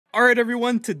Alright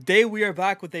everyone, today we are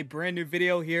back with a brand new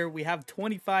video here. We have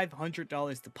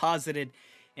 $2,500 deposited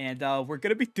and we're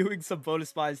going to be doing some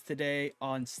bonus buys today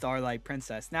on Starlight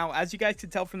Princess. Now, as you guys can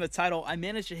tell from the title, I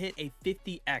managed to hit a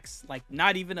 50x, like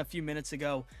not even a few minutes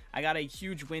ago. I got a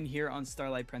huge win here on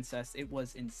Starlight Princess. It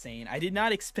was insane. I did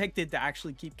not expect it to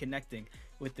actually keep connecting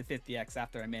with the 50x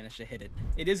after I managed to hit it.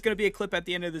 It is going to be a clip at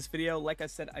the end of this video. Like I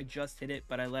said, I just hit it,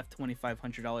 but I left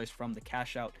 $2,500 from the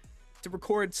cash out to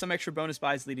record some extra bonus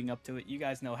buys leading up to it. You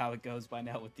guys know how it goes by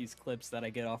now with these clips that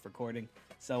I get off recording.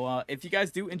 So if you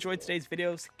guys do enjoy today's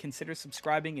videos, consider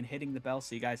subscribing and hitting the bell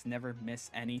so you guys never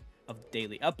miss any of the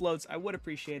daily uploads. I would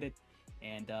appreciate it.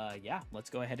 And yeah,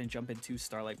 let's go ahead and jump into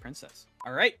Starlight Princess.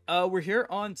 All right, we're here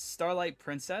on Starlight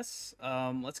Princess.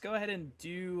 Let's go ahead and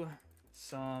do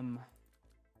some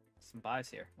buys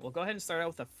here. We'll go ahead and start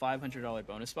out with a $500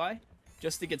 bonus buy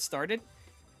just to get started.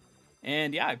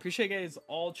 And yeah, I appreciate you guys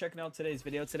all checking out today's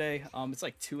video today. It's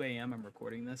like 2 a.m. I'm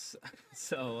recording this.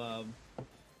 So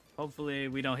hopefully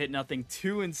we don't hit nothing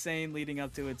too insane leading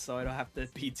up to it, so I don't have to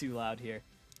be too loud here.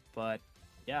 But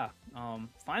yeah,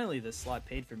 finally this slot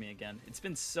paid for me again. It's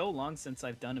been so long since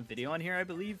I've done a video on here, I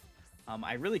believe.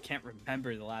 I really can't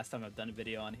remember the last time I've done a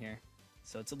video on here.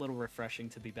 So it's a little refreshing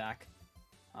to be back.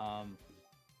 Yeah,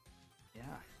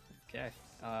 okay.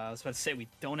 I was about to say we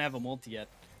don't have a multi yet.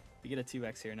 We get a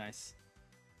 2x here, nice.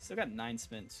 Still got 9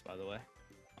 spins, by the way.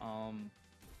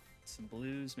 Some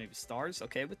blues, maybe stars.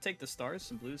 Okay, we'll take the stars.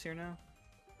 Some blues here now.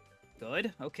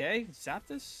 Good, okay. Zap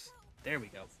this. There we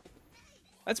go.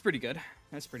 That's pretty good.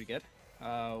 That's pretty good.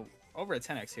 Over a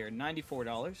 10x here, $94.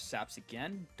 Zaps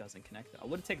again. Doesn't connect. I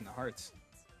would have taken the hearts.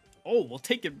 Oh, we'll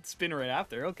take a spin right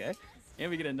after. Okay. And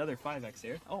we get another 5x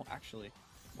here. Oh, actually,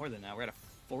 more than that. We're at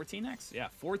a 14x? Yeah,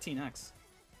 14x.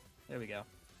 There we go.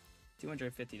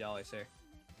 $250 here.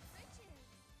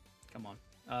 Come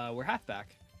on. We're half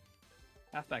back.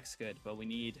 Half back's good, but we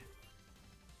need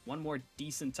one more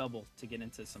decent tumble to get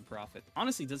into some profit.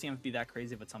 Honestly, it doesn't have to be that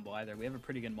crazy of a tumble either. We have a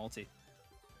pretty good multi.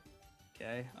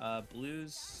 Okay,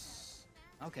 blues.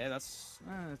 Okay, that's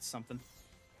something.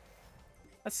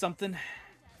 That's something.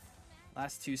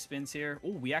 Last 2 spins here.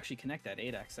 Oh, we actually connect that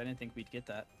 8x. I didn't think we'd get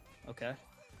that. Okay.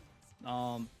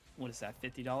 What is that,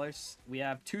 $50? We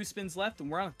have 2 spins left, and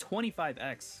we're on a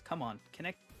 25x. Come on,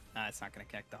 connect. Nah, it's not going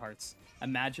to connect the hearts.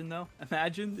 Imagine, though.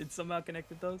 Imagine it somehow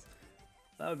connected those.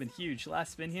 That would have been huge.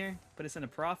 Last spin here. Put us in a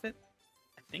profit.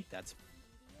 I think that's...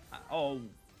 oh,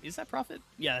 is that profit?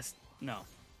 Yes. No.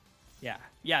 Yeah.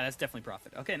 Yeah, that's definitely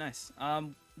profit. Okay, nice.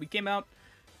 We came out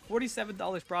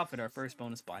 $47 profit, our first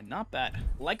bonus buy. Not bad.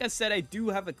 Like I said, I do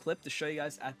have a clip to show you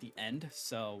guys at the end,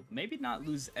 so maybe not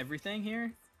lose everything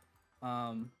here.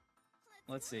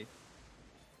 Let's see.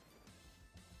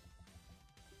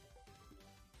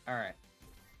 Alright.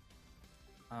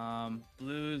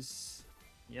 Blues,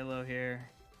 yellow here.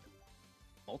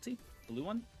 Multi? Blue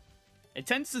one? It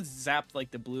tends to zap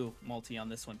like the blue multi on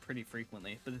this one pretty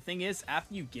frequently. But the thing is,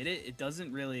 after you get it, it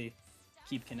doesn't really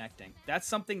keep connecting. That's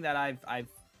something that I've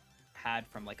had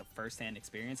from like a first-hand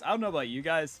experience. I don't know about you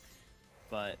guys,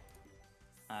 but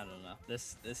I don't know.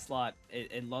 This slot,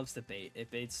 it loves to bait.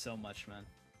 It baits so much, man.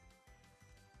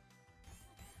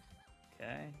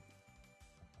 Okay.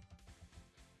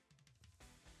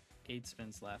 8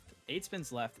 spins left. 8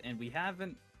 spins left, and we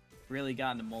haven't really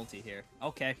gotten a multi here.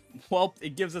 Okay. Well,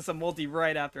 it gives us a multi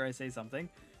right after I say something.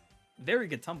 Very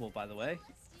good tumble, by the way.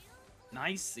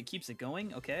 Nice. It keeps it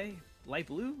going. Okay. Light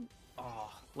blue.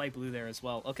 Oh, light blue there as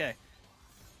well. Okay.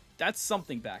 That's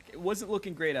something back. It wasn't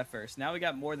looking great at first. Now we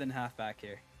got more than half back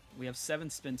here. We have 7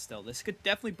 spins still. This could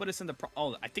definitely put us in the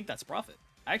oh, I think that's profit.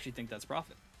 I actually think that's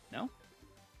profit. No?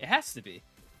 It has to be.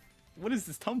 What is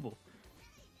this tumble?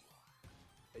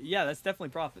 Yeah, that's definitely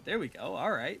profit. There we go.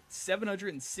 All right.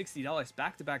 $760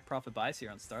 back-to-back profit buys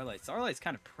here on Starlight. Starlight's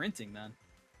kind of printing, man.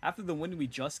 After the win we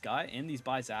just got and these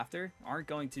buys after aren't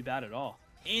going too bad at all.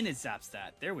 And it zaps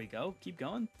that. There we go. Keep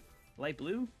going. Light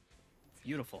blue.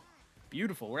 Beautiful.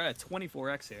 Beautiful. We're at a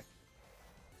 24x here.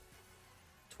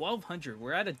 1200.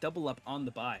 We're at a double up on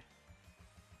the buy.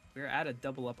 We're at a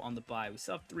double up on the buy. We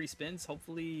still have 3 spins.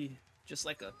 Hopefully just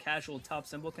like a casual top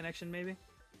symbol connection maybe.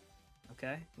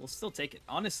 Okay, we'll still take it.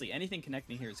 Honestly, anything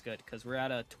connecting here is good because we're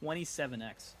at a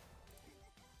 27x.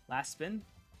 Last spin.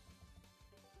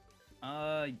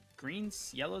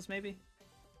 Greens, yellows maybe?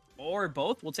 Or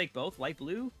both. We'll take both. Light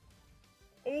blue.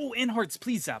 Oh, and hearts.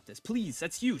 Please zap this. Please.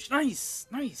 That's huge. Nice.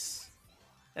 Nice.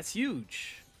 That's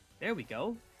huge. There we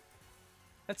go.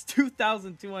 That's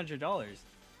 $2,200.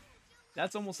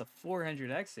 That's almost a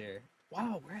 400x here.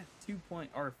 Wow, we're at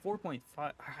 4.5.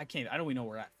 I don't even know where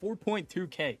we're at.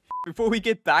 4.2K. Before we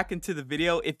get back into the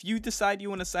video, if you decide you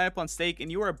want to sign up on Stake and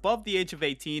you are above the age of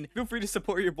 18, feel free to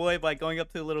support your boy by going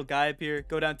up to the little guy up here.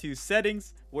 Go down to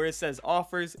settings where it says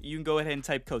offers. You can go ahead and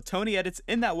type code TonyEditss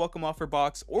in that welcome offer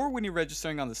box, or when you're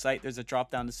registering on the site, there's a drop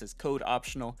down that says code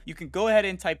optional. You can go ahead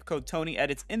and type code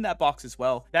TonyEditss in that box as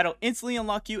well. That'll instantly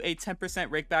unlock you a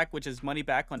 10% rake back, which is money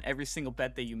back on every single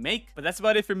bet that you make. But that's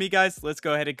about it for me, guys. Let's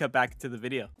go ahead and cut back to the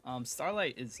video.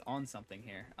 Starlight is on something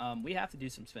here. We have to do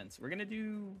some spins. We're gonna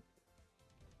do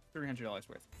 $300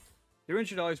 worth.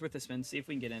 $300 worth of spins, see if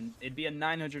we can get in. It'd be a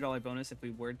 $900 bonus if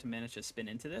we were to manage to spin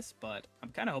into this, but I'm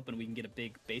kind of hoping we can get a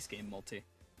big base game multi.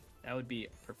 That would be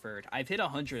preferred. I've hit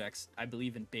 100x, I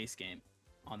believe, in base game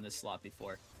on this slot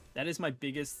before. That is my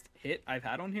biggest hit I've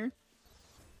had on here.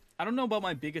 I don't know about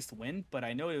my biggest win, but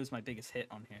I know it was my biggest hit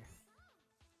on here.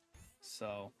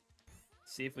 So,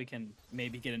 see if we can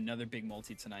maybe get another big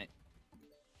multi tonight.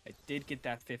 I did get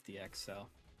that 50x, so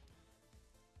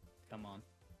come on.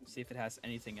 See if it has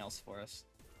anything else for us.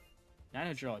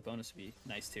 $900 bonus would be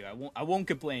nice too. I won't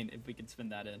complain if we can spin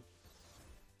that in.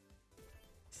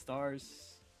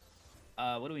 Stars.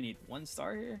 What do we need? 1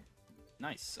 star here?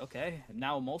 Nice. Okay.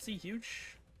 Now a multi,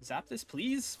 huge. Zap this,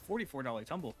 please. $44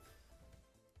 tumble.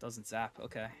 Doesn't zap.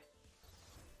 Okay.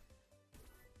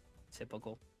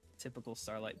 Typical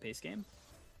Starlight base game.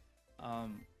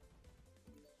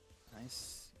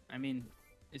 Nice. I mean,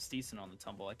 it's decent on the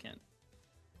tumble. I can't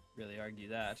really argue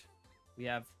that. We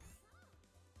have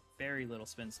very little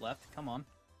spins left. Come on.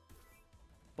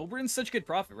 But we're in such good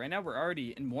profit. Right now we're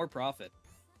already in more profit,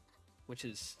 which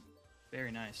is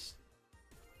very nice.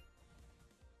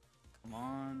 Come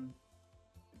on.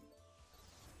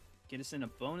 Get us in a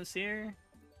bonus here.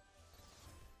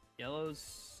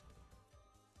 Yellows.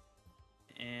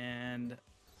 And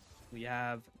we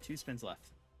have 2 spins left.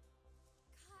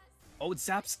 Oh, it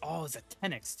zaps. Oh, it's a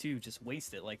 10x too. Just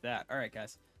waste it like that. All right,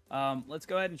 guys. Let's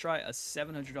go ahead and try a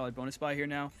 $700 bonus buy here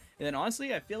now. And then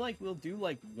honestly, I feel like we'll do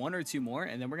like 1 or 2 more,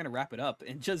 and then we're going to wrap it up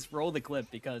and just roll the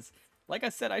clip because, like I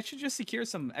said, I should just secure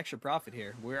some extra profit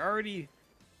here. We're already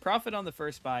profit on the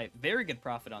first buy. Very good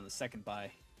profit on the second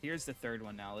buy. Here's the third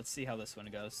one now. Let's see how this one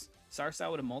goes.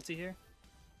 Sarsa with a multi here.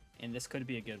 And this could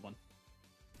be a good one.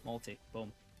 Multi.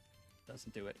 Boom.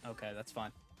 Doesn't do it. Okay, that's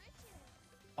fine.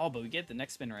 Oh, but we get the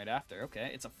next spin right after.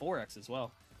 Okay, it's a 4x as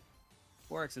well.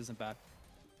 4x isn't bad.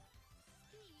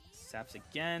 Saps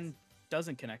again.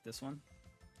 Doesn't connect this one.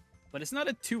 But it's not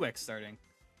a 2x starting.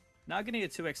 Not getting a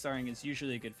 2x starting is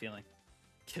usually a good feeling.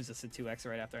 Gives us a 2x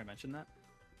right after I mentioned that.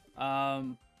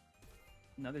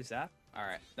 Another zap.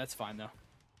 Alright, that's fine though.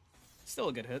 Still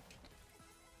a good hit.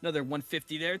 Another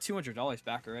 150 there. $200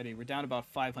 back already. We're down about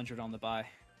 500 on the buy.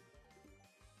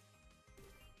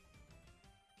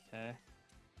 Okay.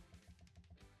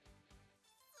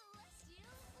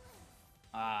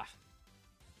 Ah.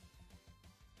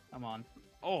 Come on.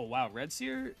 Oh, wow. Reds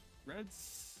here?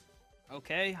 Reds?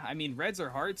 Okay. I mean, reds or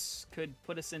hearts could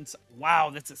put us in...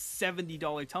 Wow, that's a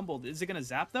 $70 tumble. Is it going to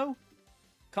zap, though?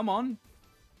 Come on.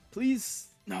 Please.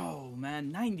 No,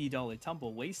 man. $90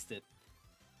 tumble. Wasted.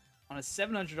 On a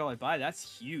 $700 buy,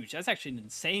 that's huge. That's actually an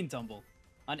insane tumble.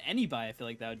 On any buy, I feel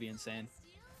like that would be insane.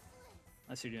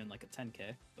 Unless you're doing like a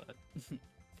 10k, but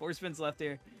 4 spins left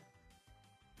here.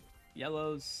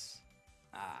 Yellows.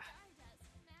 Ah.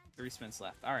 3 spins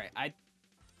left. Alright,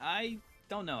 I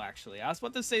don't know actually. I was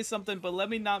about to say something, but let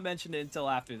me not mention it until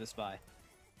after this buy.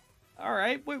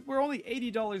 Alright, we're only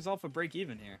 $80 off of break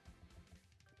even here.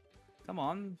 Come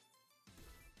on.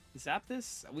 Zap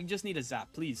this? We just need a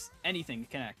zap, please. Anything to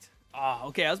connect. Ah,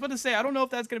 okay, I was about to say, I don't know if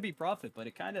that's gonna be profit, but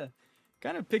it kinda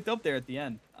picked up there at the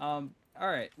end.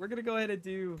 Alright, we're gonna go ahead and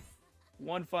do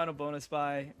 1 final bonus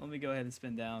buy. Let me go ahead and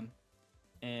spin down.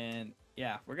 And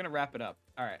yeah, we're gonna wrap it up.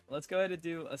 Alright, let's go ahead and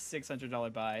do a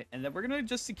 $600 buy. And then we're gonna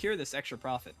just secure this extra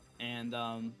profit. And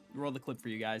roll the clip for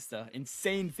you guys. The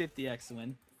insane 50x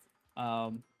win.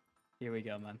 Here we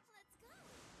go, man.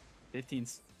 15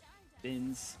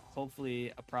 spins.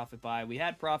 Hopefully a profit buy. We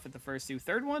had profit the first 2.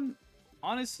 Third one,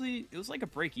 honestly, it was like a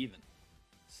break even.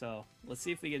 So, let's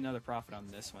see if we get another profit on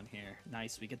this one here.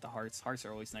 Nice, we get the hearts. Hearts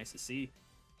are always nice to see.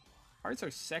 Hearts are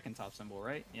second top symbol,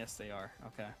 right? Yes, they are.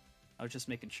 Okay. I was just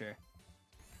making sure.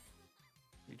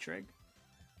 Retrig.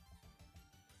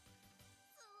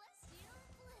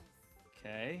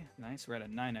 Okay, nice. We're at a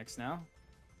 9x now.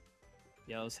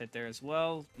 Yellows hit there as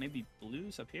well. Maybe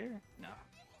blues up here? No.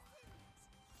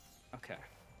 Okay.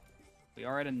 We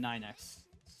are at a 9x.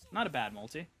 Not a bad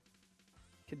multi.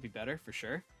 Could be better, for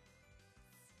sure.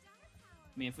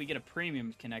 I mean, if we get a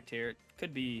premium connect here, it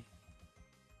could be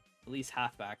at least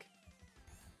half back.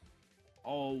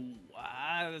 Oh,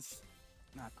 that's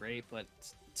not great, but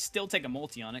still take a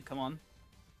multi on it. Come on.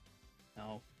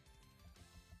 No.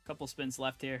 Couple spins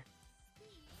left here.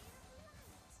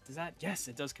 Does that? Yes,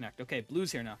 it does connect. Okay,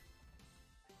 blue's here now.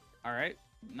 All right.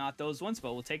 Not those ones,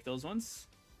 but we'll take those ones.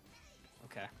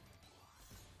 Okay.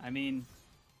 I mean,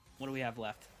 what do we have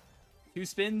left? 2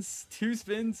 spins? 2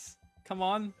 spins? Come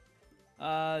on.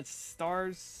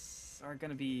 Stars are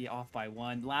going to be off by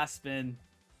 1. Last spin.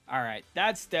 All right.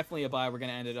 That's definitely a buy. We're going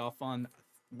to end it off on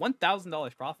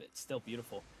 $1,000 profit. Still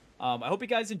beautiful. I hope you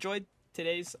guys enjoyed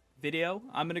today's video.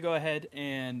 I'm going to go ahead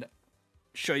and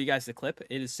show you guys the clip.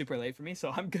 It is super late for me, so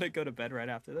I'm going to go to bed right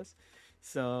after this.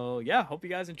 So, yeah, hope you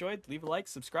guys enjoyed. Leave a like,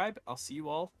 subscribe. I'll see you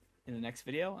all in the next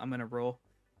video. I'm going to roll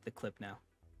the clip now.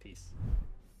 Peace.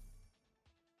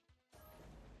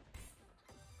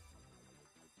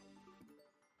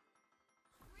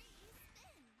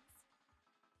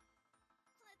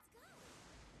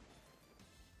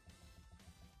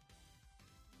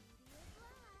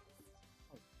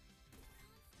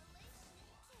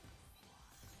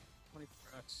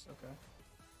 Okay.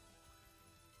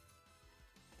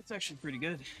 That's actually pretty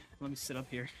good. Let me sit up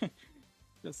here.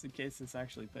 Just in case this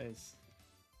actually pays.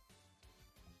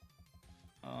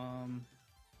 I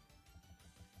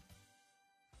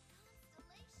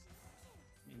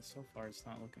mean, so far it's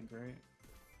not looking great.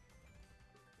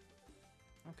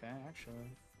 Okay,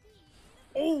 actually.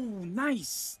 Oh,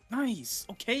 nice! Nice!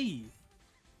 Okay!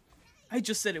 I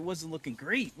just said it wasn't looking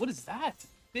great. What is that?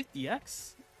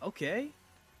 50x? Okay.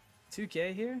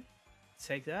 2k here.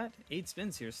 Take that. 8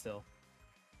 spins here still.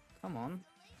 Come on.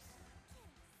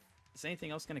 Is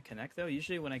anything else going to connect, though?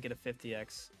 Usually when I get a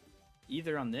 50x,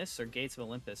 either on this or Gates of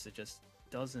Olympus, it just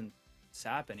doesn't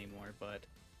zap anymore. But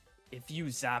if you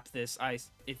zap this,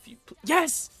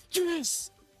 Yes!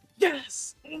 Yes!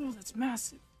 Yes! Oh, that's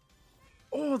massive.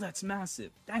 Oh, that's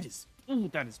massive. That is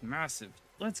massive.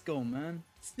 Let's go, man.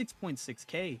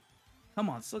 6.6k. Come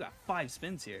on, still got 5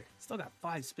 spins here. Still got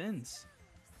 5 spins.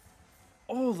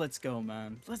 Oh, let's go,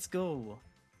 man. Let's go.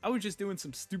 I was just doing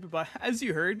some stupid buy. As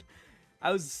you heard,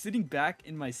 I was sitting back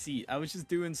in my seat. I was just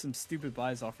doing some stupid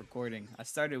buys off recording. I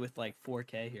started with like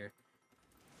 4k here.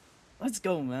 Let's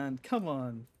go, man. Come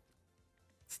on.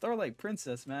 Starlight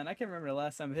Princess, man. I can't remember the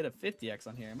last time I hit a 50x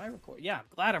on here. Am I recording? Yeah, I'm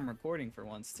glad I'm recording for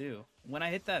once, too. When I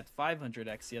hit that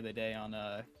 500x the other day on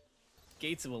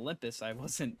Gates of Olympus, I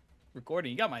wasn't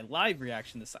recording. You got my live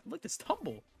reaction this time. Look, this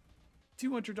tumble.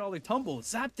 $200 tumble.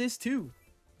 Zap this, too.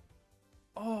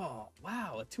 Oh,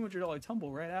 wow. A $200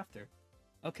 tumble right after.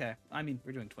 Okay. I mean,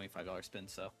 we're doing $25 spin,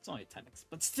 so it's only a 10x.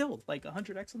 But still, like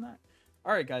 100x on that.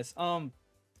 All right, guys. I'm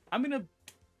going to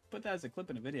put that as a clip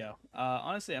in a video.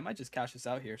 Honestly, I might just cash this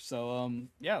out here. So,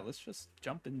 yeah, let's just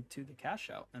jump into the cash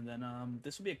out. And then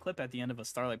this will be a clip at the end of a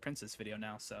Starlight Princess video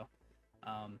now. So,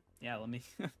 yeah, let me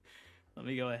let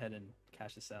me go ahead and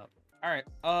cash this out. All right,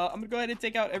 I'm going to go ahead and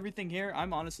take out everything here.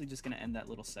 I'm honestly just going to end that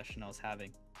little session I was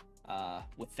having.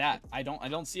 With that, I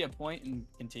don't see a point in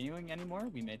continuing anymore.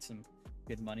 We made some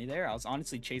good money there. I was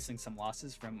honestly chasing some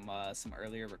losses from some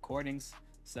earlier recordings.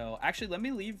 So actually, let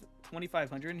me leave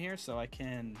 2,500 in here so I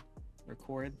can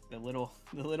record the little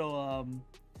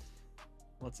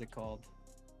what's it called?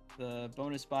 The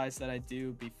bonus buys that I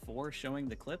do before showing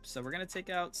the clip. So we're gonna take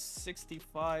out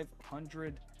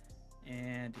 6,500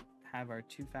 and have our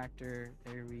 2-factor.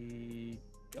 There we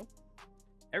go.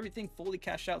 Everything fully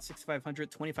cashed out. 6,500,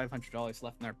 $2,500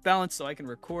 left in our balance, so I can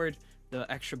record the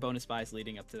extra bonus buys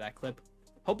leading up to that clip.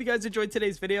 Hope you guys enjoyed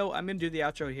today's video. I'm gonna do the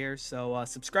outro here, so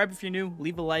subscribe if you're new,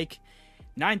 leave a like.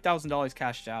 $9,000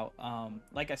 cashed out.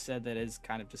 Like I said, that is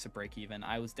kind of just a break even.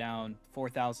 I was down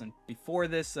 4,000 before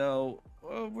this, so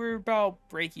we're about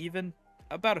break even,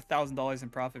 about $1,000 in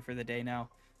profit for the day now,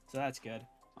 so that's good.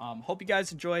 Hope you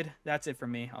guys enjoyed. That's it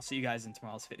from me. I'll see you guys in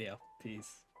tomorrow's video.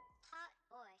 Peace.